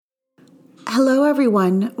Hello,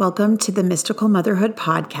 everyone. Welcome to the Mystical Motherhood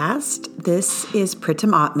Podcast. This is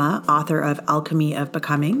Pritam Atma, author of Alchemy of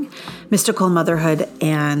Becoming, Mystical Motherhood,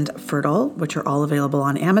 and Fertile, which are all available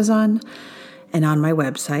on Amazon and on my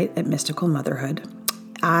website at Mystical Motherhood.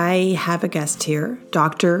 I have a guest here,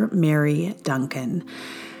 Dr. Mary Duncan,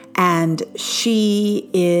 and she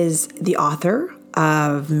is the author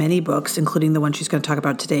of many books, including the one she's going to talk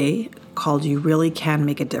about today, called You Really Can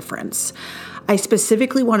Make a Difference. I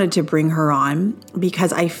specifically wanted to bring her on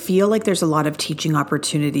because I feel like there's a lot of teaching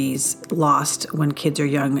opportunities lost when kids are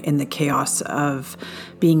young in the chaos of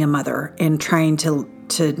being a mother and trying to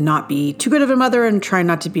not be too good of a mother and try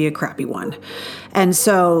not to be a crappy one. And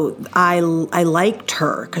so I liked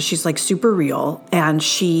her because she's like super real, and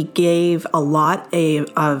she gave a lot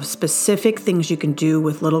of specific things you can do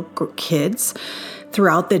with little kids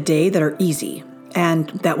throughout the day that are easy and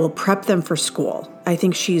that will prep them for school. I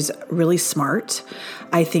think she's really smart.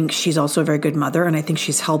 I think she's also a very good mother, and I think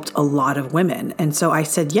she's helped a lot of women. And so I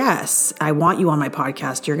said, yes, I want you on my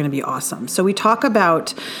podcast. You're going to be awesome. So we talk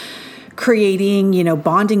about creating,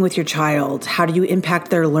 bonding with your child. How do you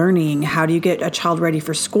impact their learning? How do you get a child ready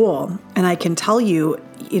for school? And I can tell you,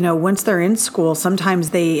 once they're in school, sometimes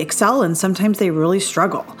they excel and sometimes they really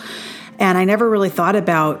struggle. And I never really thought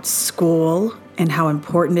about school and how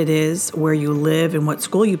important it is where you live and what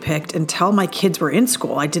school you picked until my kids were in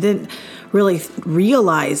school. I didn't really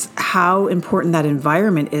realize how important that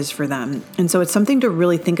environment is for them. And so it's something to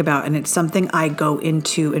really think about, and it's something I go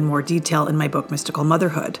into in more detail in my book, Mystical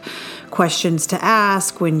Motherhood. Questions to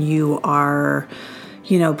ask when you are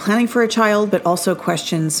planning for a child, but also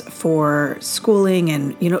questions for schooling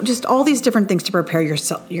and, just all these different things to prepare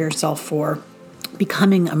yourself for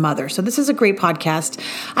becoming a mother. So this is a great podcast.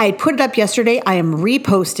 I had put it up yesterday. I am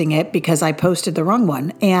reposting it because I posted the wrong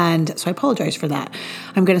one. And so I apologize for that.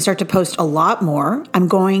 I'm going to start to post a lot more. I'm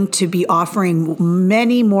going to be offering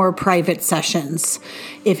many more private sessions.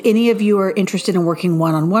 If any of you are interested in working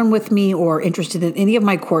one-on-one with me or interested in any of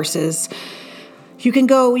my courses, you can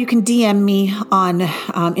DM me on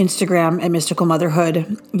Instagram at Mystical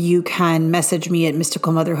Motherhood. You can message me at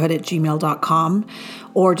mysticalmotherhood@gmail.com,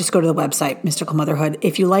 or just go to the website, Mystical Motherhood.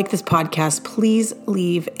 If you like this podcast, please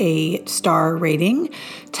leave a star rating.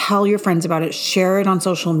 Tell your friends about it. Share it on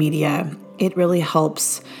social media. It really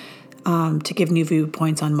helps to give new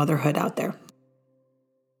viewpoints on motherhood out there.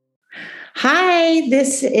 Hi,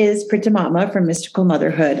 this is Pritam Atma from Mystical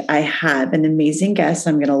Motherhood. I have an amazing guest.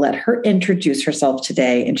 I'm going to let her introduce herself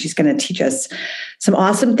today, and she's going to teach us some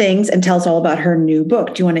awesome things and tell us all about her new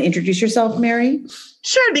book. Do you want to introduce yourself, Mary?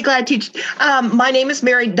 Sure, I'd be glad to teach. My name is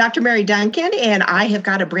Dr. Mary Duncan, and I have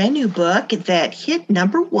got a brand new book that hit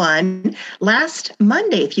 #1 last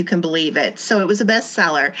Monday, if you can believe it. So it was a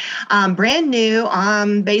bestseller, brand new,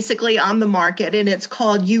 basically on the market, and it's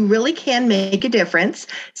called You Really Can Make a Difference,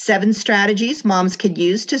 7 Strategies Moms Could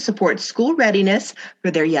Use to Support School Readiness for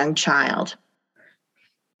Their Young Child.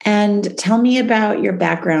 And tell me about your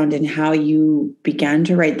background and how you began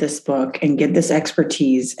to write this book and get this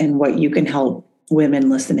expertise and what you can help women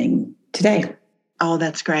listening today. Oh,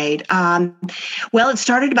 that's great. Well, it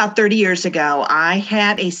started about 30 years ago. I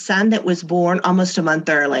had a son that was born almost a month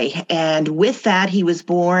early. And with that, he was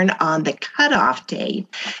born on the cutoff date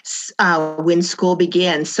when school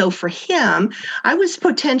begins. So for him, I was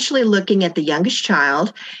potentially looking at the youngest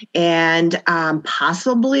child and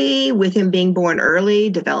possibly with him being born early,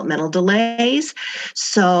 developmental delays.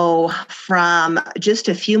 So from just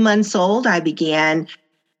a few months old, I began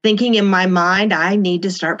thinking in my mind, I need to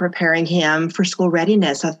start preparing him for school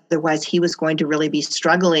readiness. Otherwise, he was going to really be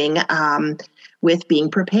struggling with being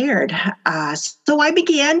prepared. So I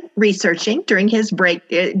began researching during his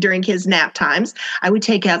nap times. I would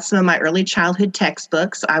take out some of my early childhood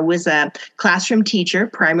textbooks. I was a classroom teacher,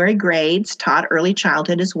 primary grades, taught early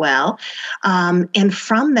childhood as well. And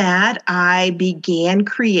from that, I began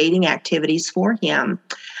creating activities for him.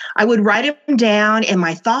 I would write them down, and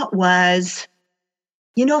my thought was,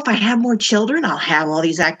 if I have more children, I'll have all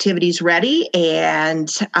these activities ready, and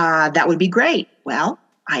that would be great. Well,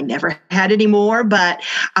 I never had any more, but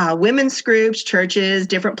women's groups, churches,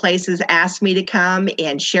 different places asked me to come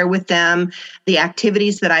and share with them the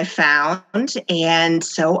activities that I found. And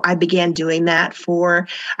so I began doing that for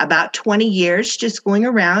about 20 years, just going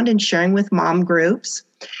around and sharing with mom groups.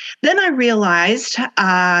 Then I realized,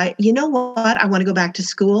 you know what? I want to go back to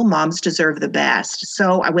school. Moms deserve the best.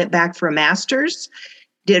 So I went back for a master's,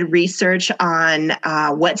 did research on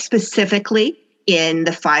what specifically in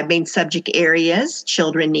the 5 main subject areas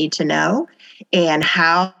children need to know, and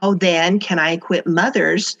how then can I equip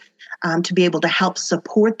mothers to be able to help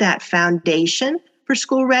support that foundation for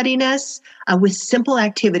school readiness with simple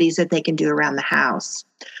activities that they can do around the house.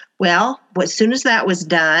 Well, as soon as that was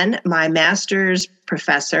done, my master's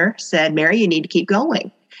professor said, Mary, you need to keep going.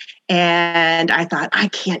 And I thought, I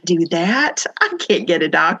can't do that. I can't get a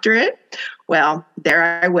doctorate. Well,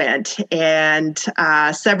 there I went. And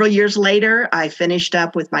several years later, I finished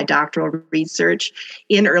up with my doctoral research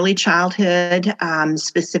in early childhood,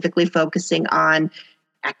 specifically focusing on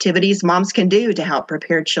activities moms can do to help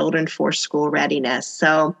prepare children for school readiness.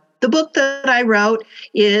 So the book that I wrote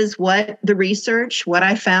is what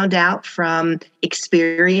I found out from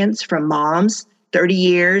experience from moms, 30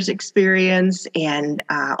 years experience, and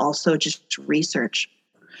also just research.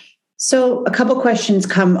 So a couple questions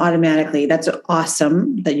come automatically. That's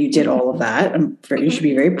awesome that you did all of that. You should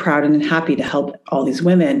be very proud and happy to help all these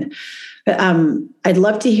women. But I'd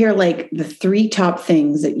love to hear like the 3 top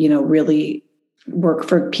things that, really work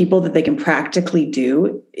for people that they can practically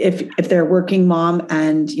do if they're a working mom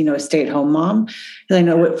and, a stay-at-home mom. Because I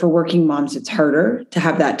know for working moms, it's harder to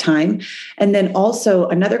have that time. And then also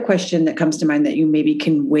another question that comes to mind that you maybe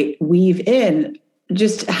can weave in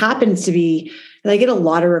just happens to be that I get a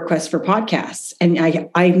lot of requests for podcasts, and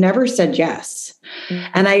I've never said yes.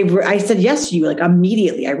 And I said yes to you like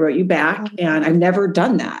immediately. I wrote you back, and I've never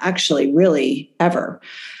done that actually, really ever.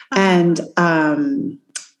 And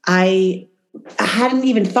I hadn't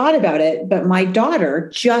even thought about it, but my daughter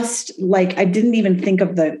just I didn't even think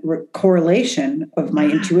of the correlation of my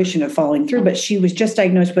intuition of following through, but she was just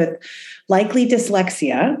diagnosed with likely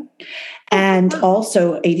dyslexia and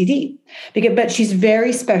also ADD. But she's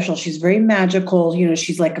very special. She's very magical.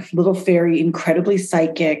 She's like a little fairy, incredibly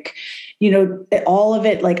psychic. All of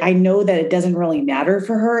it, I know that it doesn't really matter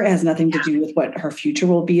for her. It has nothing to do with what her future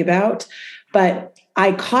will be about. But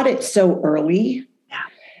I caught it so early.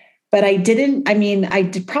 But I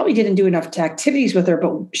probably didn't do enough activities with her,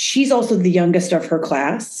 but she's also the youngest of her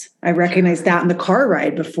class. I recognized that in the car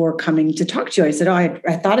ride before coming to talk to you. I said, I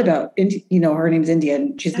thought about, her name's India,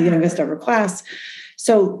 and she's the youngest of her class.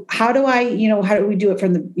 So how do we do it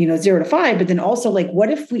from the, 0 to 5? But then also what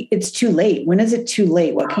if it's too late? When is it too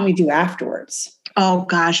late? What can we do afterwards? Oh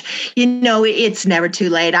gosh, it's never too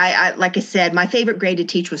late. I like I said, my favorite grade to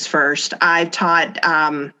teach was first. I've taught,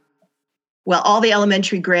 all the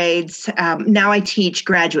elementary grades. Now I teach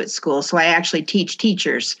graduate school. So I actually teach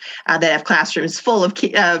teachers that have classrooms full of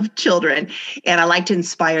children, and I like to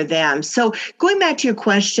inspire them. So going back to your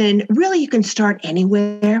question, really you can start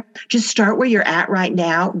anywhere. Just start where you're at right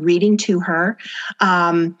now, reading to her.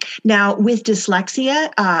 Now with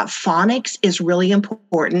dyslexia, phonics is really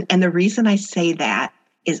important. And the reason I say that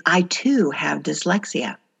is I too have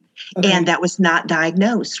dyslexia. Okay. And that was not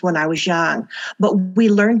diagnosed when I was young, but we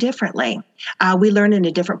learn differently. We learn in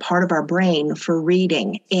a different part of our brain for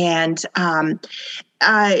reading. And what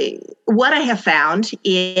I have found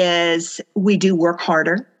is we do work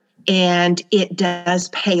harder, and it does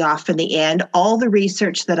pay off in the end. All the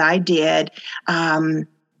research that I did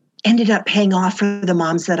ended up paying off for the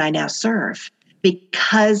moms that I now serve.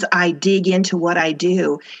 Because I dig into what I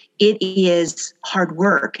do, it is hard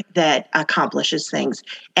work that accomplishes things.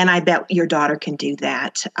 And I bet your daughter can do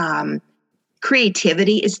that.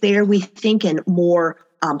 Creativity is there. We think in more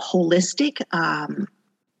holistic,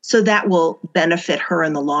 so that will benefit her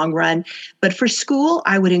in the long run. But for school,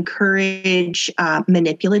 I would encourage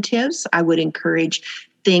manipulatives. I would encourage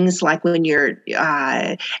things like when you're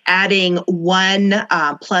adding 1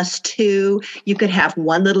 plus 2, you could have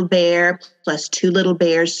 1 little bear plus 2 little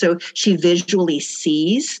bears. So she visually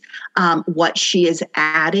sees what she is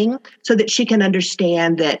adding so that she can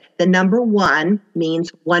understand that the number 1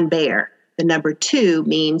 means 1 bear. The number 2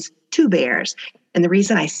 means 2 bears. And the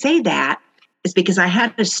reason I say that is because I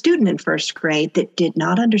had a student in first grade that did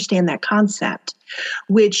not understand that concept,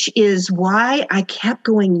 which is why I kept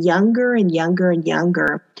going younger and younger and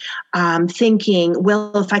younger, thinking,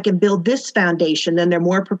 well, if I can build this foundation, then they're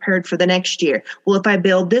more prepared for the next year. Well, if I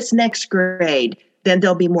build this next grade, then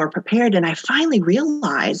they'll be more prepared. And I finally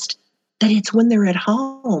realized that it's when they're at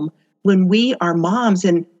home, when we are moms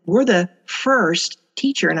and we're the first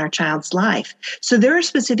teacher in our child's life. So there are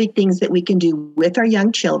specific things that we can do with our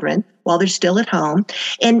young children while they're still at home.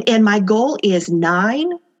 And my goal is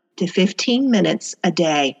 9 to 15 minutes a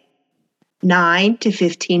day. 9 to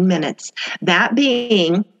 15 minutes. That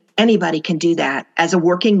being, anybody can do that. As a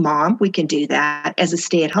working mom, we can do that. As a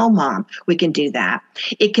stay-at-home mom, we can do that.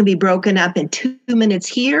 It can be broken up in 2 minutes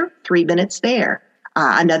here, 3 minutes there.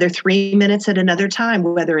 Another 3 minutes at another time,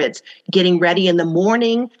 whether it's getting ready in the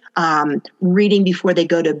morning, reading before they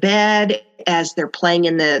go to bed, as they're playing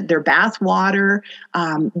in their bath water.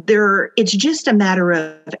 It's just a matter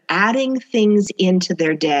of adding things into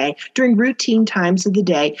their day during routine times of the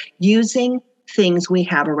day, using things we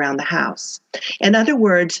have around the house. In other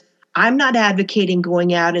words, I'm not advocating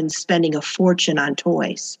going out and spending a fortune on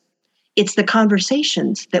toys. It's the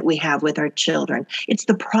conversations that we have with our children. It's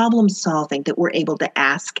the problem solving that we're able to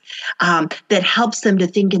ask that helps them to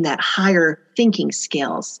think in that higher thinking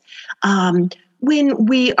skills. When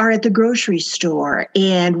we are at the grocery store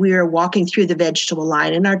and we are walking through the vegetable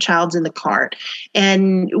line and our child's in the cart,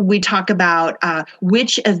 and we talk about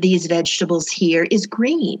which of these vegetables here is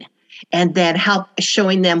green, and then help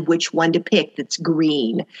showing them which one to pick that's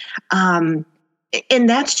green. And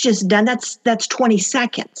that's just done. That's 20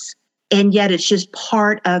 seconds. And yet it's just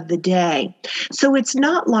part of the day. So it's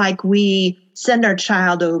not like we send our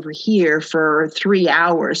child over here for 3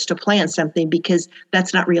 hours to plan something, because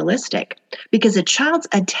that's not realistic. Because a child's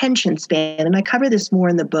attention span, and I cover this more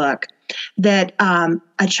in the book, that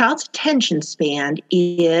a child's attention span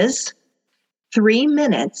is 3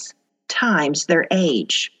 minutes times their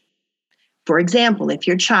age. For example, if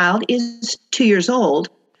your child is 2 years old,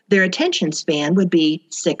 their attention span would be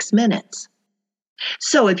 6 minutes.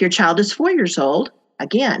 So if your child is 4 years old,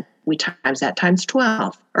 again, we times that times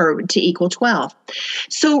 12, or to equal 12.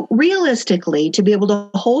 So realistically, to be able to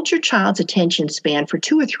hold your child's attention span for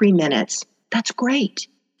 2 or 3 minutes, that's great.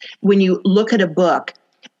 When you look at a book,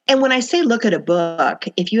 and when I say look at a book,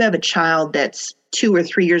 if you have a child that's 2 or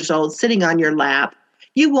 3 years old sitting on your lap,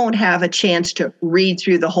 you won't have a chance to read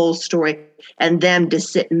through the whole story and them to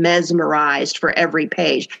sit mesmerized for every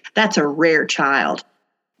page. That's a rare child.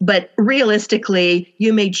 But realistically,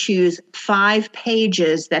 you may choose 5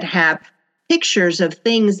 pages that have pictures of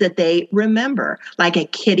things that they remember, like a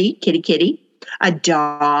kitty, a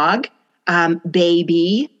dog,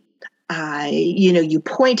 baby. You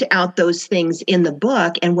point out those things in the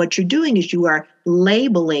book, and what you're doing is you are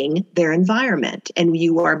labeling their environment, and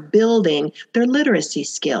you are building their literacy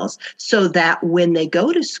skills so that when they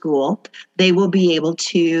go to school, they will be able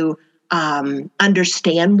to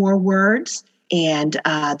understand more words, and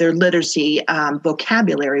their literacy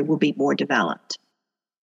vocabulary will be more developed.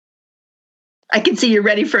 I can see you're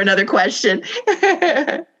ready for another question.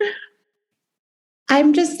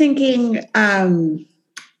 I'm just thinking,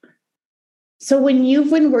 so when you've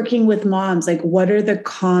been working with moms, like what are the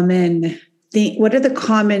common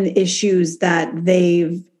issues that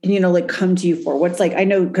they've, come to you for? What's like, I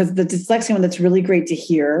know, because the dyslexia one, that's really great to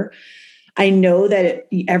hear. I know that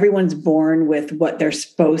everyone's born with what they're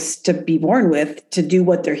supposed to be born with to do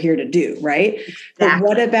what they're here to do, right? Exactly. But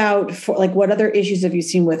what about, what other issues have you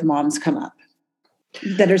seen with moms come up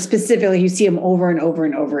that are specifically, you see them over and over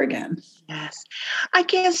and over again? Yes. I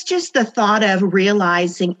guess just the thought of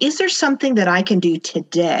realizing, is there something that I can do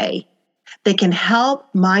today that can help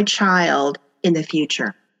my child in the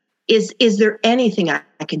future? Is there anything I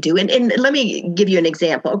can do? And let me give you an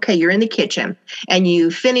example. Okay, you're in the kitchen and you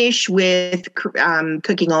finish with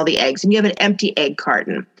cooking all the eggs, and you have an empty egg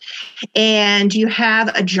carton. And you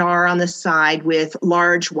have a jar on the side with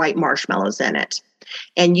large white marshmallows in it.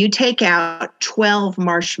 And you take out 12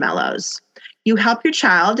 marshmallows. You help your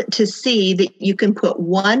child to see that you can put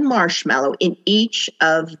 1 marshmallow in each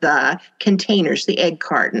of the containers, the egg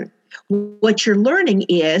carton. What you're learning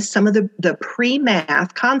is some of the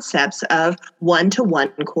pre-math concepts of one-to-one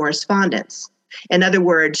correspondence. In other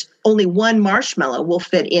words, only 1 marshmallow will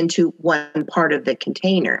fit into 1 part of the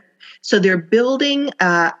container. So they're building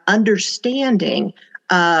understanding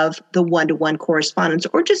of the one-to-one correspondence,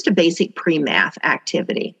 or just a basic pre-math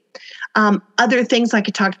activity. Other things like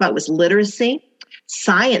I talked about was literacy,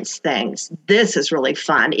 science things. This is really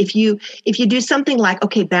fun. If you do something like,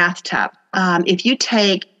 okay, bathtub, if you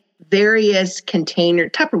take various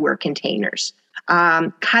Tupperware containers,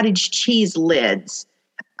 cottage cheese lids,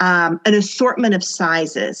 an assortment of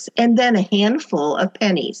sizes, and then a handful of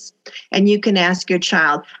pennies. And you can ask your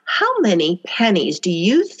child, how many pennies do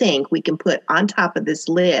you think we can put on top of this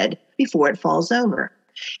lid before it falls over?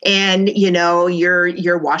 And,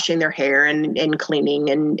 you're washing their hair and cleaning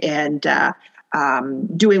and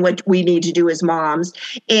doing what we need to do as moms.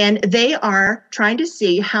 And they are trying to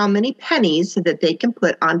see how many pennies that they can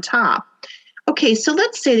put on top. Okay, so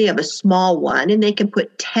let's say they have a small one and they can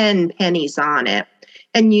put 10 pennies on it.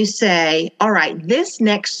 And you say, all right, this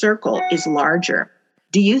next circle is larger.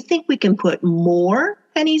 Do you think we can put more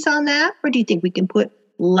pennies on that? Or do you think we can put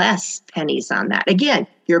less pennies on that? Again,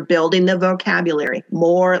 you're building the vocabulary,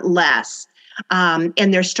 more, less.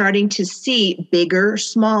 And they're starting to see bigger,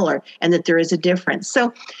 smaller, and that there is a difference.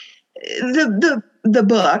 So the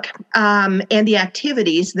book and the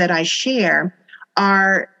activities that I share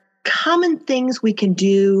are common things we can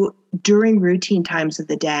do during routine times of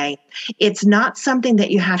the day. It's not something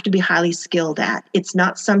that you have to be highly skilled at. It's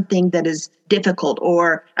not something that is difficult,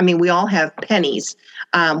 or, I mean, we all have pennies.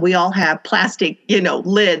 We all have plastic,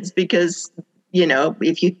 lids, because,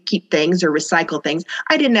 if you keep things or recycle things.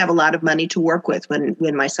 I didn't have a lot of money to work with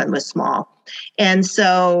when my son was small. And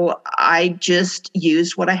so I just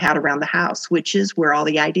used what I had around the house, which is where all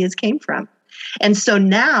the ideas came from. And so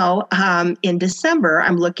now in December,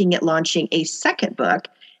 I'm looking at launching a second book,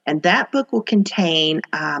 and that book will contain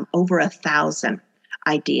over 1,000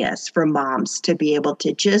 ideas for moms to be able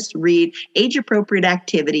to just read age-appropriate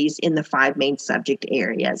activities in the 5 main subject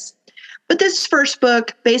areas. But this first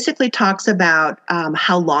book basically talks about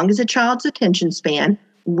how long is a child's attention span,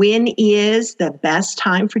 when is the best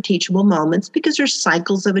time for teachable moments, because there's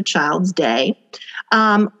cycles of a child's day.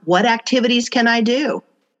 What activities can I do?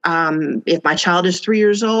 If my child is 3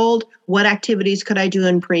 years old, what activities could I do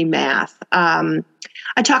in pre-math?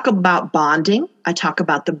 I talk about bonding. I talk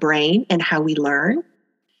about the brain and how we learn.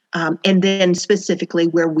 And then specifically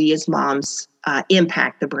where we as moms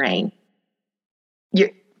impact the brain.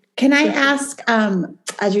 Can I ask,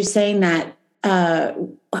 as you're saying that,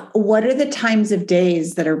 what are the times of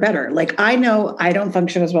days that are better? Like, I know I don't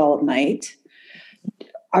function as well at night.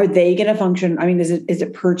 Are they going to function? I mean, is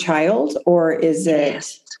it per child, or is it?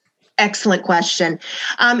 Yes. Excellent question.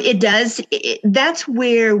 It does. That's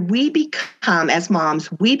where we become, as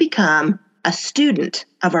moms, we become a student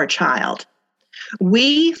of our child.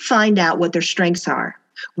 We find out what their strengths are.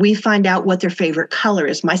 We find out what their favorite color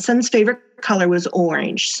is. My son's favorite color was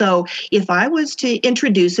orange. So if I was to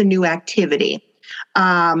introduce a new activity,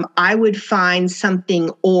 I would find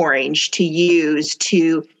something orange to use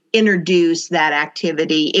to introduce that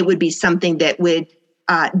activity. It would be something that would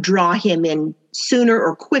draw him in sooner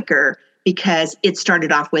or quicker because it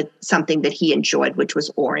started off with something that he enjoyed, which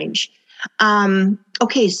was orange.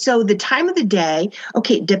 Okay, so the time of the day,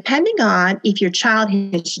 depending on if your child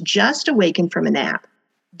has just awakened from a nap,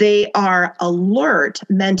 they are alert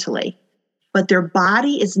mentally, but their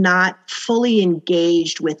body is not fully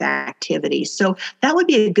engaged with activity. So that would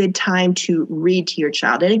be a good time to read to your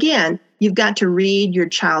child. And again, you've got to read your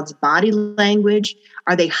child's body language.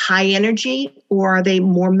 Are they high energy or are they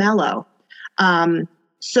more mellow?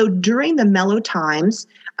 So during the mellow times,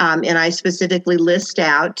 and I specifically list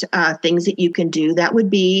out things that you can do, that would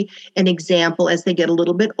be an example as they get a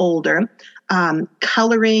little bit older.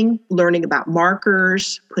 Coloring, learning about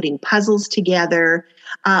markers, putting puzzles together,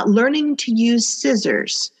 learning to use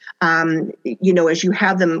scissors, as you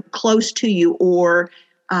have them close to you, or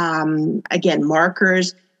again,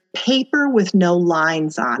 markers, paper with no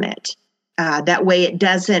lines on it. That way it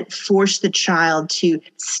doesn't force the child to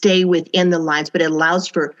stay within the lines, but it allows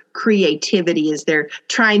for creativity as they're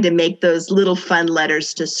trying to make those little fun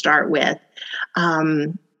letters to start with.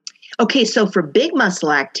 So for big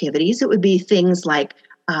muscle activities, it would be things like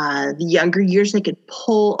the younger years, they could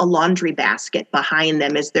pull a laundry basket behind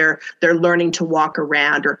them as they're learning to walk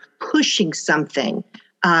around, or pushing something.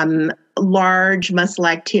 Large muscle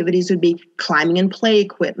activities would be climbing and play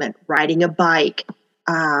equipment, riding a bike,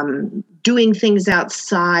 doing things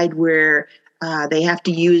outside where they have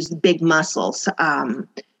to use big muscles,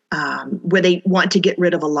 where they want to get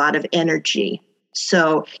rid of a lot of energy.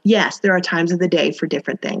 So yes, there are times of the day for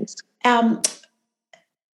different things.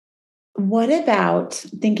 What about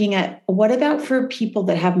for people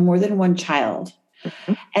that have more than one child?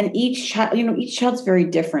 Mm-hmm. And each child's very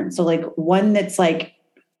different. So like one that's like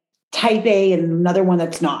type A and another one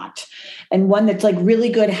that's not, and one that's like really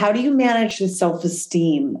good. How do you manage the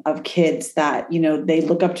self-esteem of kids that, they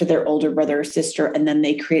look up to their older brother or sister and then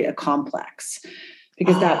they create a complex?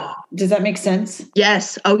 Because does that make sense?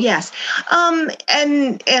 Yes. Oh, yes.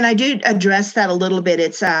 And I do address that a little bit.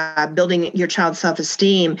 It's building your child's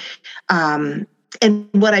self-esteem. And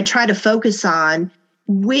what I try to focus on,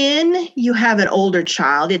 when you have an older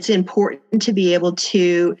child, it's important to be able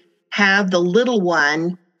to have the little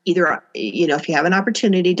one, either, if you have an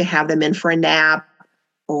opportunity to have them in for a nap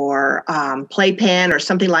or playpen or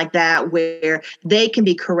something like that, where they can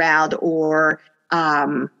be corralled or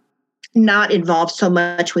not involved so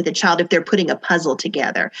much with the child if they're putting a puzzle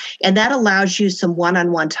together. And that allows you some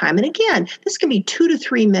one-on-one time. And again, this can be 2 to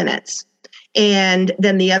 3 minutes. And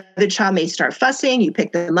then the other child may start fussing, you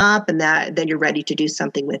pick them up, and then you're ready to do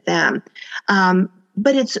something with them.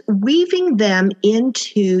 but it's weaving them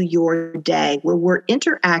into your day where we're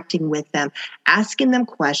interacting with them, asking them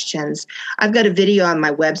questions. I've got a video on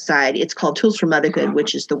my website. It's called Tools for Motherhood,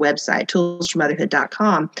 which is the website,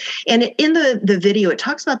 toolsformotherhood.com. And in the video, it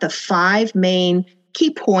talks about the 5 main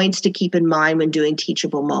key points to keep in mind when doing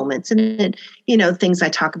teachable moments. And, things I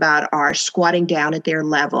talk about are squatting down at their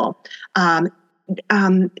level,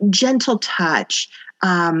 gentle touch,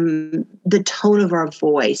 the tone of our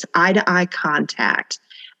voice, eye-to-eye contact.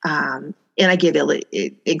 And I give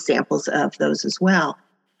examples of those as well.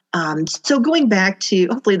 So going back to,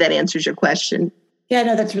 hopefully that answers your question. Yeah,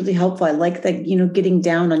 no, that's really helpful. I like that, getting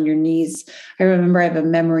down on your knees. I remember I have a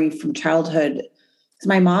memory from childhood.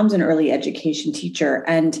 My mom's an early education teacher,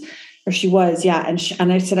 or she was, yeah.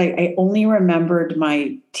 And I said, I only remembered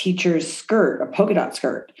my teacher's skirt, a polka dot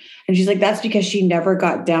skirt. And she's like, that's because she never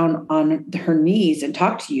got down on her knees and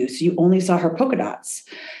talked to you. So you only saw her polka dots.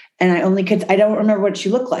 And I don't remember what she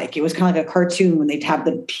looked like. It was kind of like a cartoon when they'd have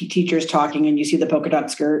the teachers talking and you see the polka dot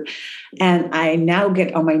skirt. And I now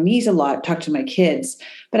get on my knees a lot, talk to my kids.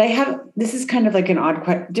 But this is kind of like an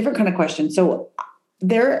different kind of question. So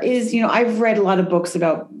there is, I've read a lot of books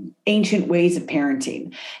about ancient ways of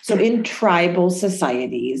parenting. So in tribal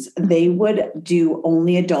societies, they would do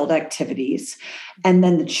only adult activities. And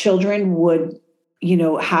then the children would,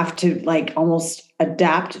 have to like almost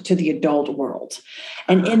adapt to the adult world.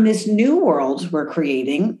 And in this new world we're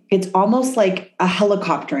creating, it's almost like a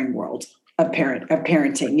helicoptering world of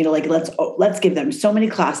parenting, let's give them so many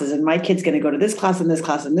classes and my kid's going to go to this class and this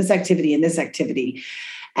class and this activity and this activity.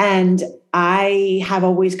 And I have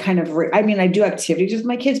always I do activities with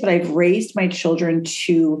my kids, but I've raised my children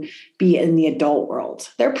to be in the adult world.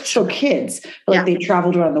 They're still kids, but they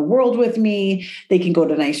traveled around the world with me. They can go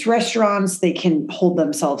to nice restaurants. They can hold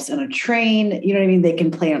themselves in a train. You know what I mean? They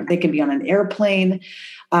can be on an airplane.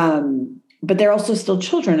 But they're also still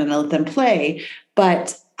children and I let them play.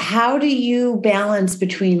 But how do you balance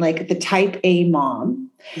between like the type A mom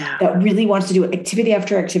that really wants to do activity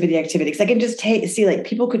after activity? Because I can just see like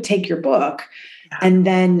people could take your book and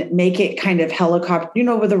then make it kind of helicopter,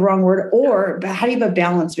 with the wrong word, or how do you have a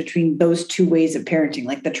balance between those two ways of parenting?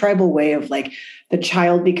 Like the tribal way of like the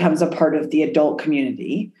child becomes a part of the adult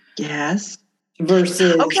community. Yes.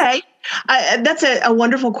 Versus. Okay. That's a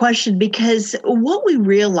wonderful question, because what we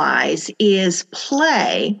realize is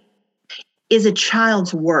play is a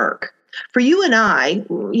child's work. For you and I,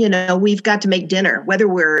 we've got to make dinner, whether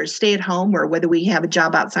we're stay at home or whether we have a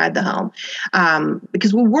job outside the home,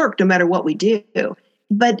 because we work no matter what we do.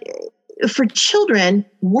 But for children,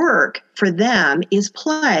 work for them is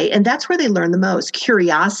play, and that's where they learn the most.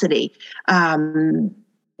 Curiosity.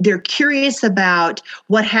 They're curious about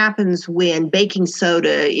what happens when baking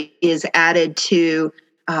soda is added to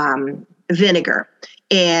vinegar.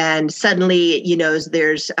 And suddenly,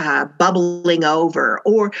 there's bubbling over.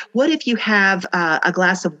 Or what if you have a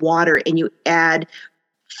glass of water and you add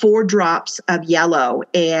 4 drops of yellow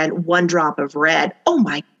and 1 drop of red? Oh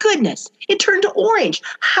my goodness, it turned to orange.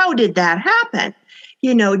 How did that happen?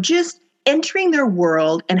 Just entering their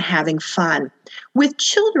world and having fun. With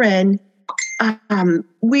children,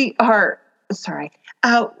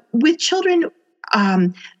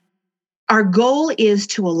 our goal is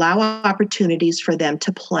to allow opportunities for them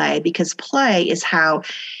to play, because play is how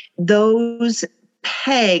those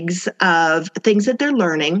pegs of things that they're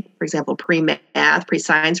learning, for example, pre-math,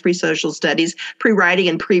 pre-science, pre-social studies, pre-writing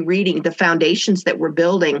and pre-reading, the foundations that we're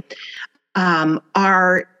building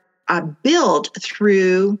are built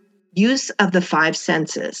through use of the 5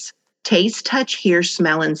 senses. Taste, touch, hear,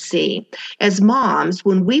 smell, and see. As moms,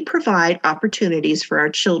 when we provide opportunities for our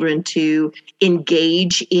children to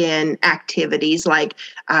engage in activities, like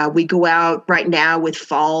we go out right now with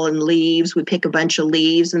fall and leaves, we pick a bunch of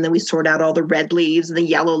leaves and then we sort out all the red leaves and the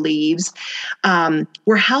yellow leaves.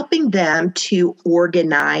 We're helping them to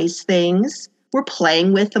organize things. We're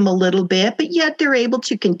playing with them a little bit, but yet they're able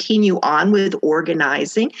to continue on with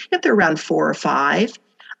organizing if they're around 4 or 5.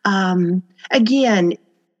 Again,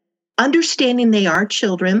 understanding they are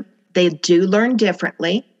children, they do learn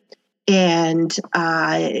differently, and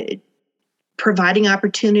providing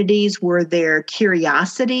opportunities where their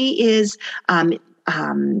curiosity is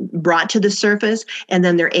brought to the surface, and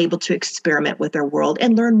then they're able to experiment with their world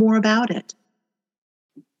and learn more about it.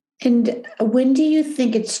 And when do you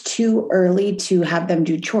think it's too early to have them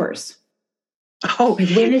do chores? Oh,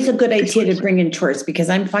 when is a good idea to bring in chores? Because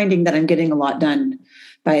I'm finding that I'm getting a lot done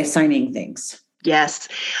by assigning things. Yes.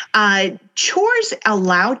 Chores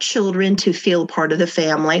allow children to feel part of the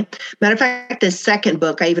family. Matter of fact, the second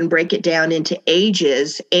book, I even break it down into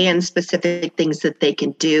ages and specific things that they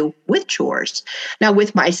can do with chores. Now,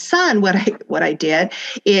 with my son, what I did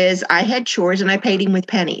is I had chores and I paid him with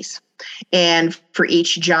pennies. And for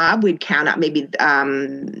each job, we'd count out maybe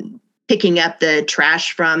picking up the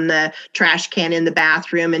trash from the trash can in the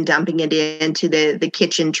bathroom and dumping it into the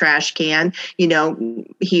kitchen trash can.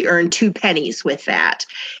 He earned 2 pennies with that.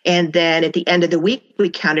 And then at the end of the week, we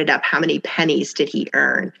counted up how many pennies did he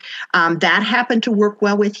earn. That happened to work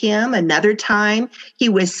well with him. Another time he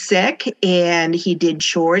was sick and he did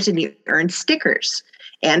chores and he earned stickers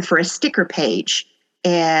and for a sticker page.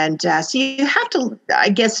 And so you have to, I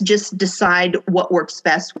guess, just decide what works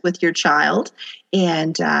best with your child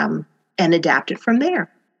and adapt it from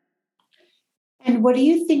there. And what do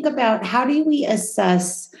you think about, how do we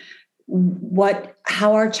assess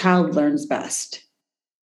how our child learns best?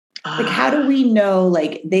 Like, how do we know,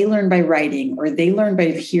 like, they learn by writing, or they learn by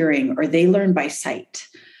hearing, or they learn by sight?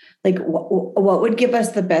 Like, what would give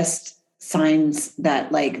us the best signs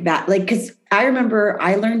that, because I remember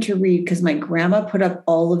I learned to read because my grandma put up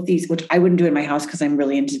all of these, which I wouldn't do in my house because I'm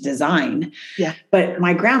really into design. Yeah. But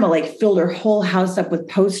my grandma filled her whole house up with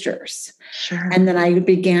posters. Sure. And then I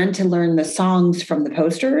began to learn the songs from the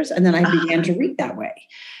posters, and then I began to read that way.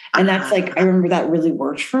 And that's I remember that really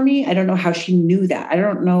worked for me. I don't know how she knew that. I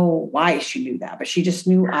don't know why she knew that, but she just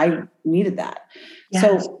knew I needed that. Yes.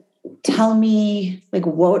 So tell me,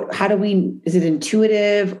 is it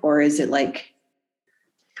intuitive, or is it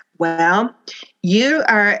Well, you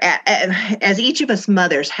are, as each of us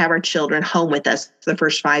mothers have our children home with us for the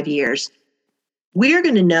first 5 years, we are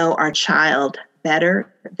going to know our child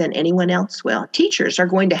better than anyone else will. Teachers are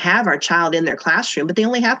going to have our child in their classroom, but they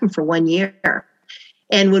only have them for 1 year.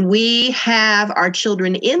 And when we have our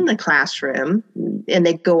children in the classroom and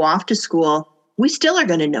they go off to school, we still are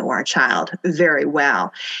going to know our child very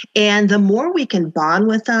well. And the more we can bond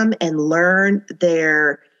with them and learn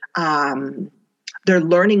their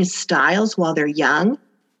learning styles while they're young,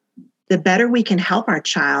 the better we can help our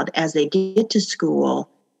child as they get to school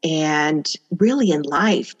and really in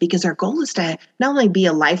life, because our goal is to not only be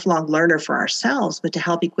a lifelong learner for ourselves, but to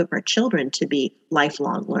help equip our children to be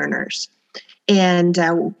lifelong learners. And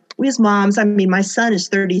we as moms, my son is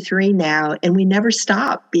 33 now, and we never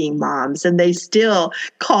stop being moms, and they still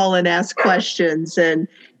call and ask questions.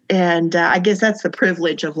 And I guess that's the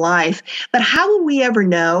privilege of life. But how will we ever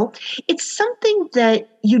know? It's something that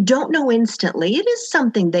you don't know instantly. It is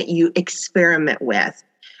something that you experiment with.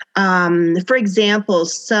 For example,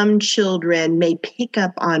 some children may pick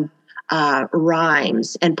up on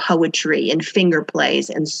rhymes and poetry and finger plays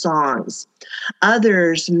and songs.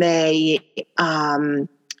 Others may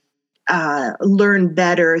learn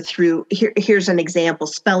better through, here's an example,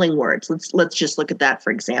 spelling words. Let's just look at that,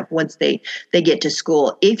 for example, once they get to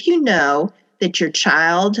school. If you know that your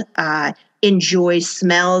child enjoys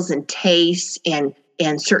smells and tastes and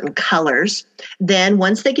certain colors, then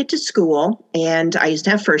once they get to school, and I used to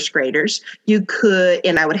have first graders,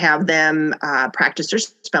 and I would have them practice their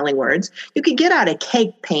spelling words. You could get out a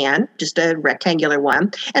cake pan, just a rectangular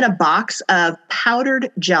one, and a box of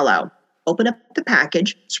powdered Jell-O. Open up the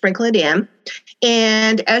package, sprinkle it in,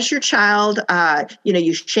 and as your child,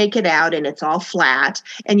 you shake it out and it's all flat,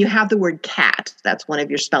 and you have the word cat. That's one of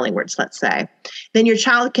your spelling words, let's say. Then your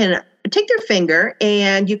child can take their finger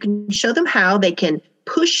and you can show them how they can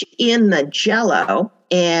push in the Jell-O,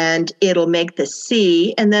 and it'll make the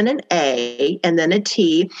C and then an A and then a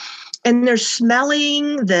T. And they're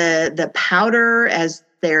smelling the powder as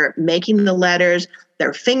they're making the letters.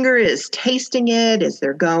 Their finger is tasting it as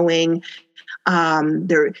they're going.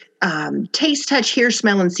 Their taste, touch, hear,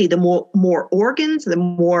 smell, and see. The more organs, the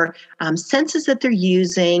more senses that they're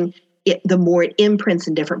using, the more it imprints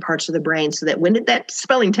in different parts of the brain, so that when that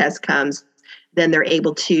spelling test comes, then they're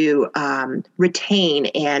able to retain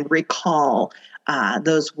and recall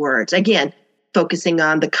those words. Again, focusing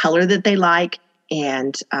on the color that they like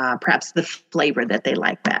and perhaps the flavor that they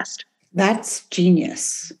like best. That's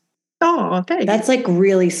genius. Oh, thanks. That's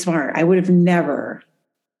really smart. I would have never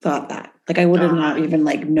thought that. I would have not even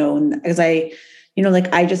known, because I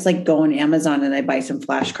just go on Amazon and I buy some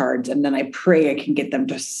flashcards, and then I pray I can get them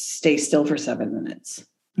to stay still for 7 minutes.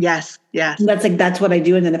 Yes. Yes. And that's what I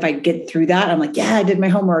do. And then if I get through that, I'm yeah, I did my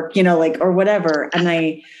homework, or whatever. And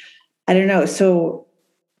I don't know. So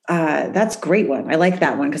that's a great one. I like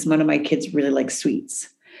that one because one of my kids really likes sweets.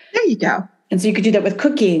 There you go. And so you could do that with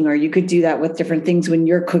cooking, or you could do that with different things when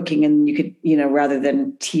you're cooking, and you could, rather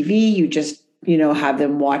than TV, you just have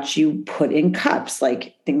them watch you put in cups,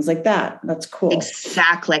 like things like that. That's cool.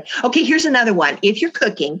 Exactly. Okay, here's another one. If you're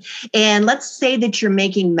cooking and let's say that you're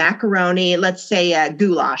making macaroni, let's say a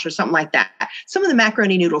goulash or something like that, some of the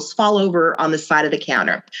macaroni noodles fall over on the side of the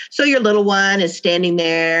counter. So your little one is standing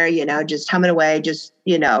there, just humming away, just,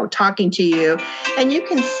 talking to you. And you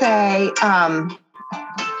can say,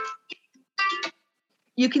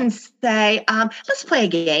 let's play a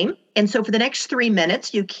game. And so for the next 3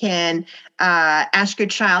 minutes, you can ask your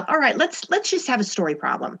child, all right, let's just have a story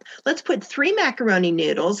problem. Let's put 3 macaroni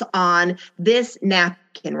noodles on this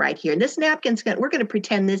napkin right here. And this napkin's we're going to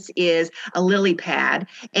pretend this is a lily pad,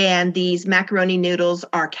 and these macaroni noodles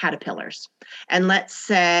are caterpillars. And let's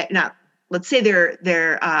say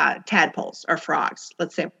they're tadpoles or frogs.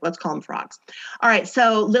 Let's call them frogs. All right,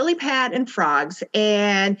 so lily pad and frogs,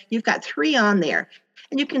 and you've got 3 on there.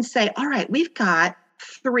 And you can say, all right, we've got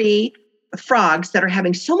 3 frogs that are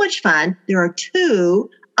having so much fun. There are 2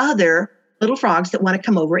 other little frogs that want to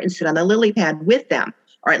come over and sit on the lily pad with them.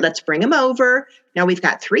 All right, let's bring them over. Now we've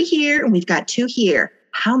got 3 here and we've got 2 here.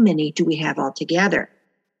 How many do we have altogether?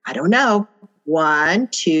 I don't know. 1,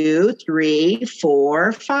 2, 3,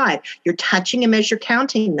 4, 5. You're touching them as you're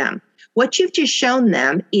counting them. What you've just shown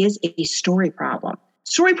them is a story problem.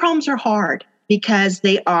 Story problems are hard because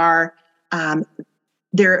they are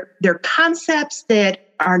they're concepts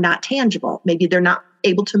that are not tangible. Maybe they're not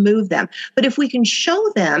able to move them. But if we can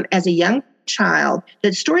show them as a young child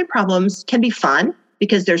that story problems can be fun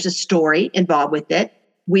because there's a story involved with it,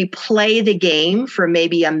 we play the game for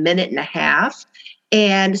maybe a minute and a half,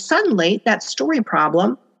 and suddenly that story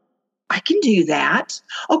problem, I can do that.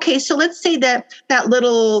 Okay, so let's say that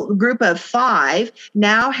little group of 5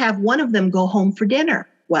 now have one of them go home for dinner.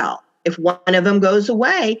 Well, if one of them goes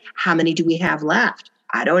away, how many do we have left?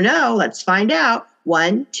 I don't know. Let's find out.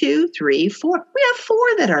 1, 2, 3, 4. We have 4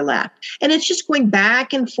 that are left. And it's just going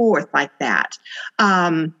back and forth like that.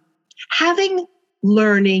 Having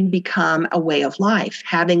learning become a way of life,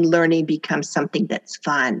 having learning become something that's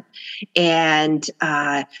fun, and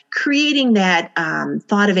creating that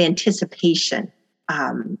thought of anticipation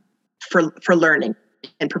for learning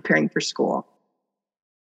and preparing for school.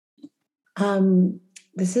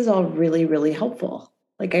 This is all really, really helpful.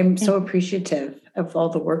 Like, I'm so appreciative of all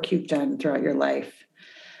the work you've done throughout your life.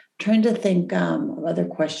 I'm trying to think of other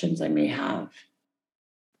questions I may have.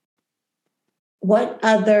 What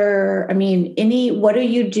do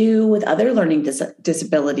you do with other learning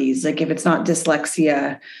disabilities? Like if it's not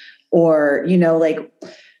dyslexia or,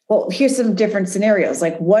 here's some different scenarios.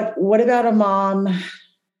 Like what about a mom,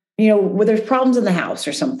 where there's problems in the house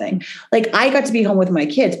or something? Like I got to be home with my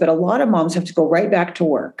kids, but a lot of moms have to go right back to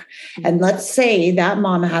work. And let's say that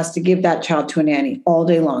mom has to give that child to a nanny all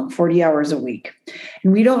day long, 40 hours a week.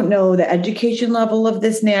 And we don't know the education level of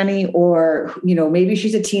this nanny, or, maybe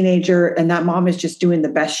she's a teenager and that mom is just doing the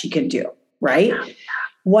best she can do, right?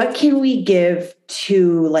 What can we give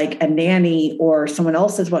to like a nanny or someone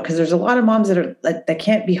else as well? Because there's a lot of moms that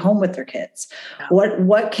can't be home with their kids.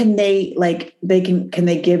 What can they can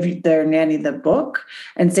they give their nanny the book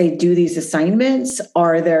and say, do these assignments?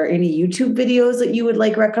 Are there any YouTube videos that you would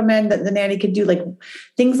recommend that the nanny could do? Like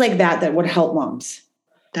things like that would help moms?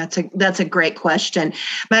 That's a great question.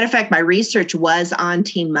 Matter of fact, my research was on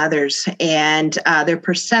teen mothers and their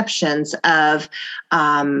perceptions of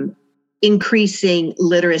increasing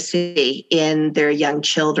literacy in their young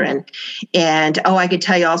children. And, I could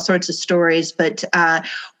tell you all sorts of stories, but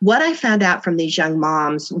what I found out from these young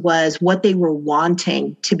moms was what they were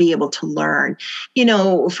wanting to be able to learn.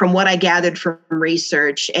 From what I gathered from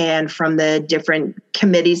research and from the different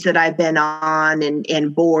committees that I've been on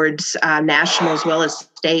and boards, national as well as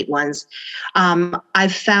state ones,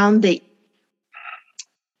 I've found that,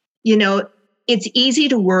 it's easy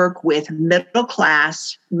to work with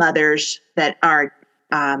middle-class mothers that are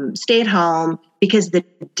stay at home because the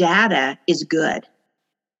data is good.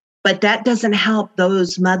 But that doesn't help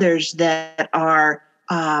those mothers that are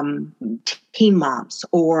teen moms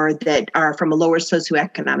or that are from a lower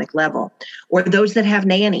socioeconomic level, or those that have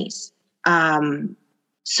nannies.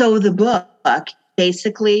 So the book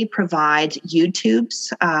basically provides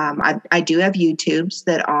YouTubes. I do have YouTubes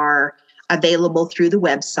that are available through the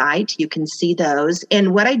website. You can see those.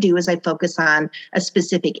 And what I do is I focus on a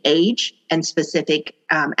specific age and specific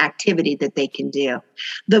activity that they can do.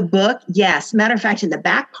 The book, yes. Matter of fact, in the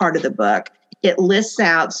back part of the book, it lists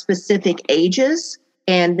out specific ages.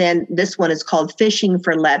 And then this one is called Fishing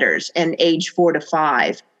for Letters, and age 4 to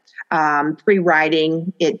 5.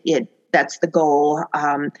 Pre-writing, that's the goal,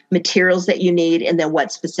 materials that you need, and then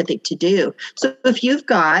what's specific to do. So if you've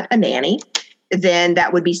got a nanny then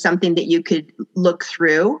that would be something that you could look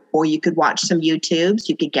through, or you could watch some YouTubes.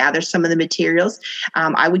 You could gather some of the materials.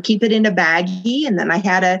 I would keep it in a baggie, and then I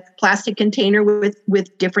had a plastic container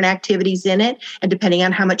with different activities in it. And depending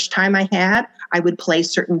on how much time I had, I would play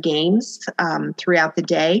certain games throughout the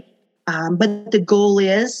day. But the goal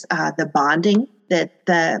is the bonding that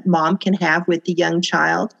the mom can have with the young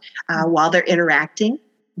child while they're interacting.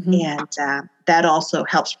 And that also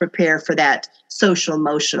helps prepare for that social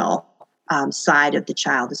emotional side of the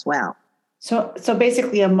child as well. So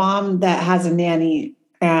basically a mom that has a nanny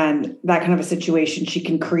and that kind of a situation, she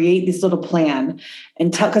can create this little plan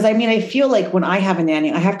and tell, because I feel like when I have a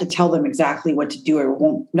nanny, I have to tell them exactly what to do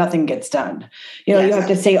or nothing gets done. You have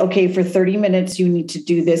to say, okay, for 30 minutes, you need to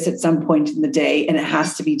do this at some point in the day and it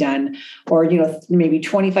has to be done. Or, maybe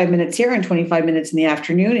 25 minutes here and 25 minutes in the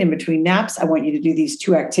afternoon in between naps. I want you to do these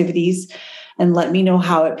 2 activities and let me know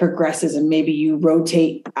how it progresses. And maybe you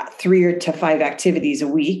rotate 3 to 5 activities a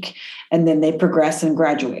week, and then they progress and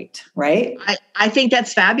graduate, right? I think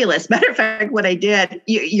that's fabulous. Matter of fact, what I did,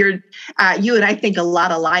 you and I think a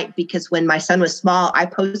lot alike, because when my son was small, I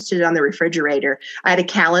posted it on the refrigerator. I had a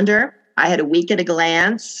calendar. I had a week at a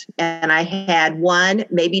glance, and I had 1,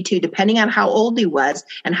 maybe 2, depending on how old he was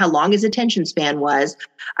and how long his attention span was.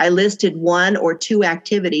 I listed 1 or 2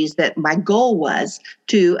 activities that my goal was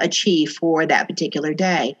to achieve for that particular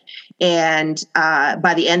day. And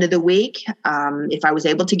by the end of the week, if I was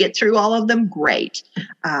able to get through all of them, great.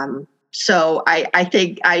 So I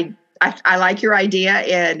think I like your idea,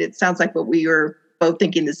 and it sounds like what we were both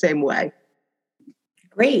thinking the same way.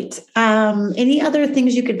 Great. Any other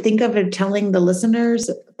things you could think of telling the listeners,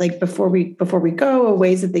 like before we go, or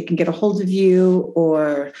ways that they can get a hold of you,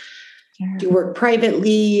 or do you work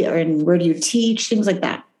privately, and where do you teach, things like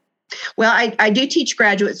that? Well, I do teach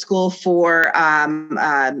graduate school for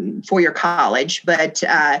your college, but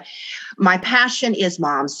my passion is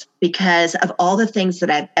moms, because of all the things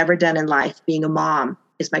that I've ever done in life. Being a mom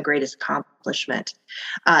is my greatest accomplishment.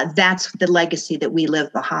 That's the legacy that we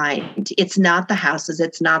live behind. It's not the houses,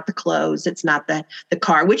 it's not the clothes, it's not the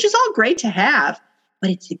car, which is all great to have,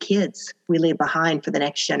 but it's the kids we leave behind for the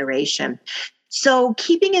next generation. So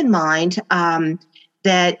keeping in mind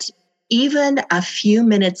that even a few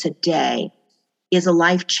minutes a day is a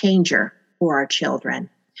life changer for our children.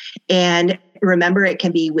 And remember, it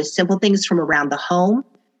can be with simple things from around the home,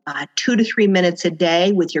 2 to 3 minutes a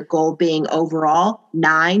day, with your goal being overall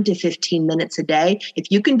 9 to 15 minutes a day.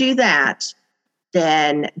 If you can do that,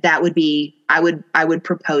 then that would be, I would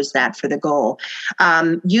propose that for the goal.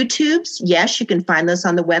 YouTubes, yes, you can find those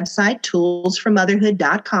on the website,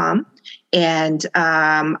 toolsformotherhood.com. And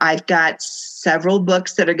I've got several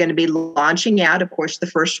books that are going to be launching out. Of course, the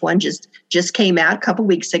first one just came out a couple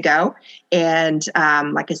weeks ago. And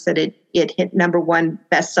like I said, it hit #1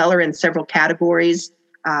 bestseller in several categories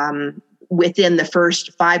within the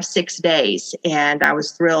first 5-6 days. And I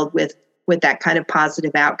was thrilled with that kind of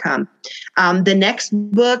positive outcome. The next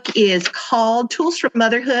book is called Tools for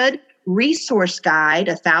Motherhood, Resource Guide,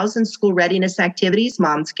 1,000 School Readiness Activities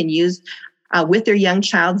moms can use with their young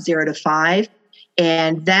child 0 to 5.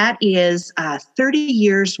 And that is 30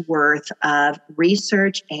 years worth of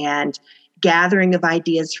research and gathering of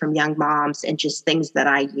ideas from young moms and just things that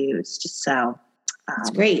I used. So that's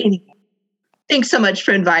great. Anyway, thanks so much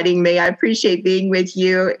for inviting me. I appreciate being with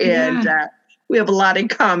you. And we have a lot in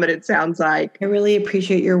common, it sounds like. I really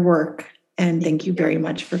appreciate your work. And thank you very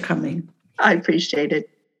much for coming. I appreciate it.